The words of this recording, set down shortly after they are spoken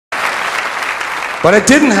But it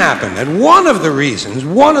didn't happen. And one of the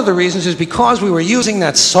reasons is because we were using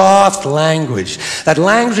that soft language, that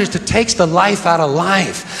language that takes the life out of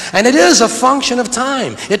life. And it is a function of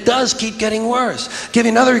time. It does keep getting worse. Give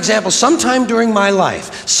you another example. Sometime during my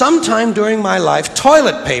life,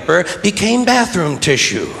 toilet paper became bathroom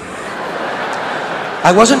tissue.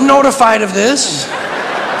 I wasn't notified of this.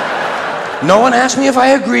 No one asked me if I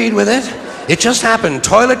agreed with it. It just happened.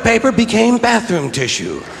 Toilet paper became bathroom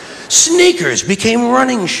tissue. Sneakers became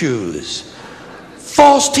running shoes.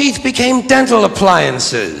 False teeth became dental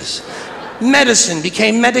appliances. Medicine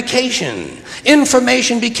became medication.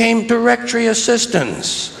 Information became directory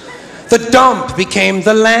assistance. The dump became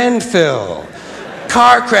the landfill.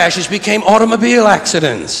 Car crashes became automobile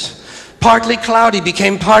accidents. Partly cloudy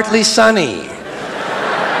became partly sunny.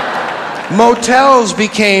 Motels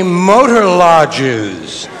became motor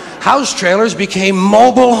lodges. House trailers became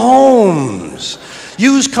mobile homes.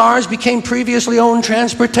 Used cars became previously owned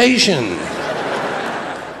transportation.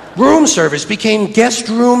 Room service became guest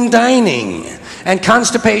room dining. And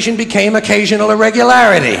constipation became occasional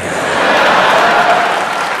irregularity.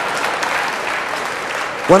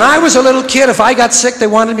 When I was a little kid, if I got sick, they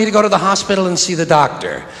wanted me to go to the hospital and see the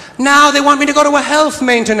doctor. Now they want me to go to a health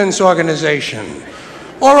maintenance organization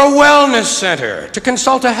or a wellness center to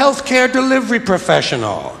consult a healthcare delivery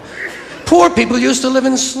professional. Poor people used to live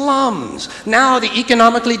in slums. Now the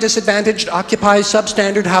economically disadvantaged occupy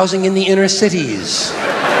substandard housing in the inner cities.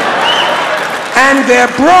 And they're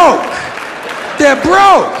broke. They're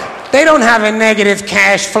broke. They don't have a negative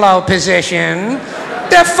cash flow position.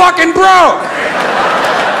 They're fucking broke.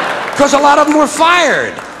 Because a lot of them were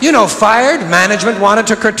fired. You know, fired. Management wanted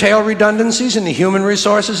to curtail redundancies in the human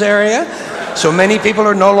resources area. So many people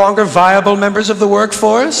are no longer viable members of the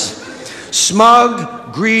workforce.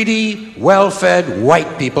 Smug, greedy, well-fed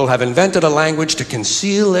white people have invented a language to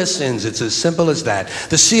conceal their sins. It's as simple as that.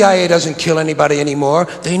 The CIA doesn't kill anybody anymore.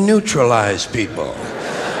 They neutralize people.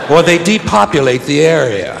 Or they depopulate the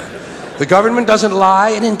area. The government doesn't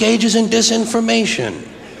lie. It engages in disinformation.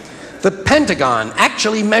 The Pentagon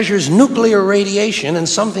actually measures nuclear radiation in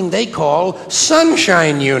something they call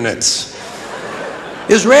sunshine units.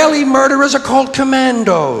 Israeli murderers are called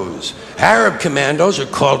commandos. Arab commandos are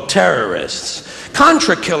called terrorists.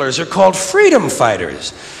 Contra killers are called freedom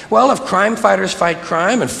fighters. Well, if crime fighters fight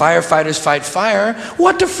crime and firefighters fight fire,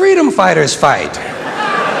 what do freedom fighters fight?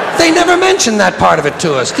 They never mention that part of it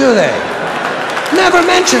to us, do they? Never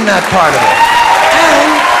mention that part of it.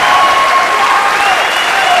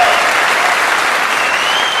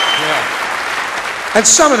 And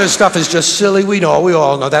some of this stuff is just silly. We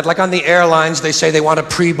all know that. Like on the airlines, they say they want a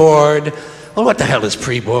pre-board. Well, what the hell is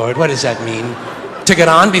pre-board? What does that mean? To get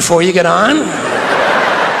on before you get on?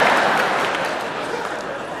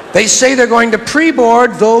 They say they're going to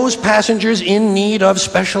pre-board those passengers in need of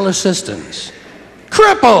special assistance.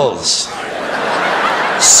 Cripples!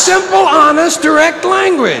 Simple, honest, direct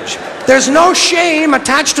language. There's no shame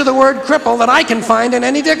attached to the word cripple that I can find in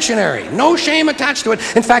any dictionary. No shame attached to it.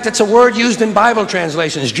 In fact, it's a word used in Bible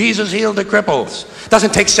translations. Jesus healed the cripples.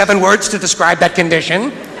 Doesn't take 7 words to describe that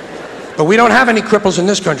condition. But we don't have any cripples in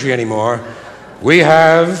this country anymore. We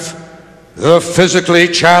have the physically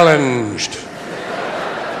challenged.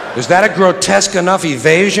 Is that a grotesque enough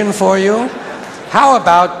evasion for you? How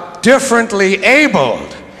about differently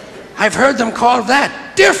abled? I've heard them called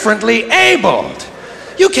that, differently abled.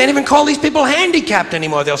 You can't even call these people handicapped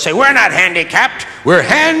anymore. They'll say, we're not handicapped, we're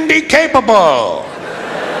handy-capable.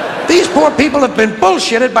 These poor people have been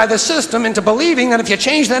bullshitted by the system into believing that if you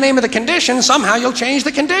change the name of the condition, somehow you'll change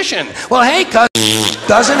the condition. Well, hey, cuz,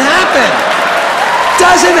 doesn't happen.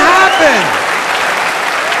 Doesn't happen.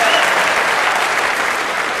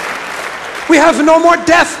 We have no more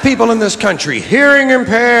deaf people in this country, hearing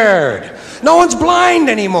impaired. No one's blind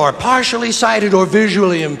anymore, partially sighted or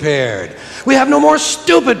visually impaired. We have no more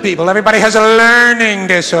stupid people. Everybody has a learning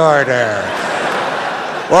disorder.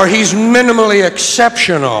 Or he's minimally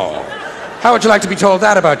exceptional. How would you like to be told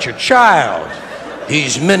that about your child?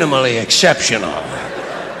 He's minimally exceptional.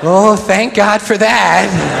 Oh, thank God for that.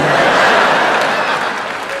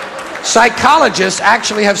 Psychologists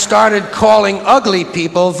actually have started calling ugly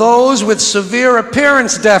people those with severe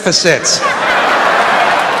appearance deficits.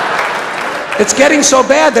 It's getting so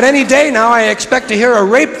bad that any day now I expect to hear a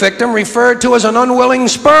rape victim referred to as an unwilling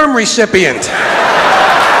sperm recipient.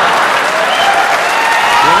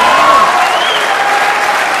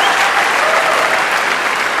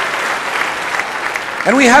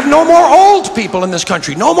 And we have no more old people in this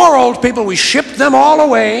country. No more old people. We shipped them all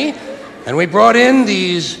away, and we brought in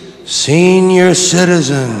these senior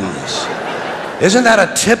citizens. Isn't that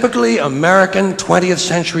a typically American 20th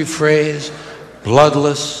century phrase?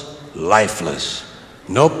 bloodless, lifeless.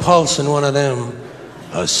 No pulse in one of them.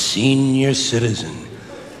 A senior citizen.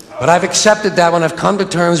 But I've accepted that one. I've come to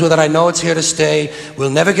terms with it. I know it's here to stay.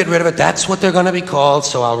 We'll never get rid of it. That's what they're going to be called,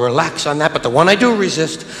 so I'll relax on that. But the one I do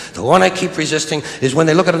resist, the one I keep resisting, is when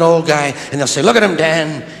they look at an old guy and they'll say, look at him,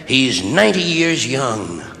 Dan. He's 90 years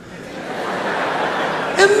young.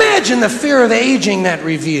 Imagine the fear of aging that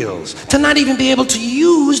reveals. To not even be able to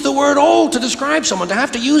use the word old to describe someone, to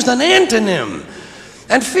have to use an antonym.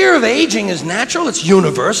 And fear of aging is natural, it's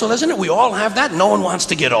universal, isn't it? We all have that. No one wants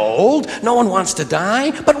to get old, no one wants to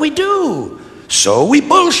die, but we do. So we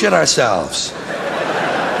bullshit ourselves.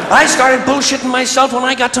 I started bullshitting myself when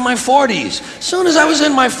I got to my 40s. As soon as I was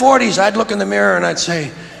in my 40s, I'd look in the mirror and I'd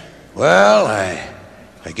say, well,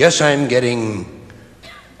 I guess I'm getting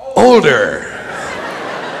older.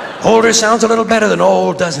 Older sounds a little better than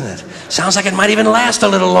old, doesn't it? Sounds like it might even last a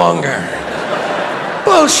little longer.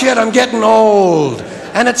 Bullshit, I'm getting old.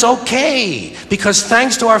 And it's okay, because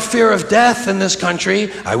thanks to our fear of death in this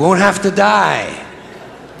country, I won't have to die.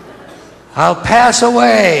 I'll pass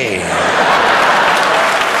away.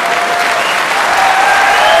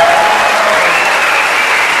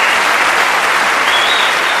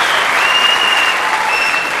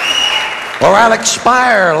 Or I'll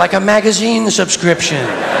expire like a magazine subscription.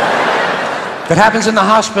 If it happens in the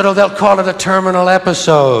hospital, they'll call it a terminal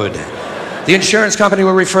episode. The insurance company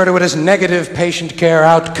will refer to it as negative patient care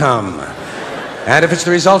outcome. And if it's the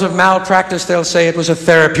result of malpractice, they'll say it was a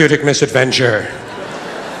therapeutic misadventure.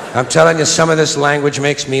 I'm telling you, some of this language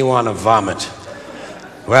makes me want to vomit.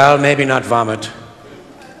 Well, maybe not vomit.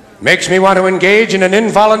 Makes me want to engage in an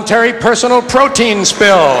involuntary personal protein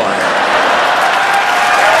spill.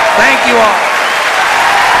 Thank you all.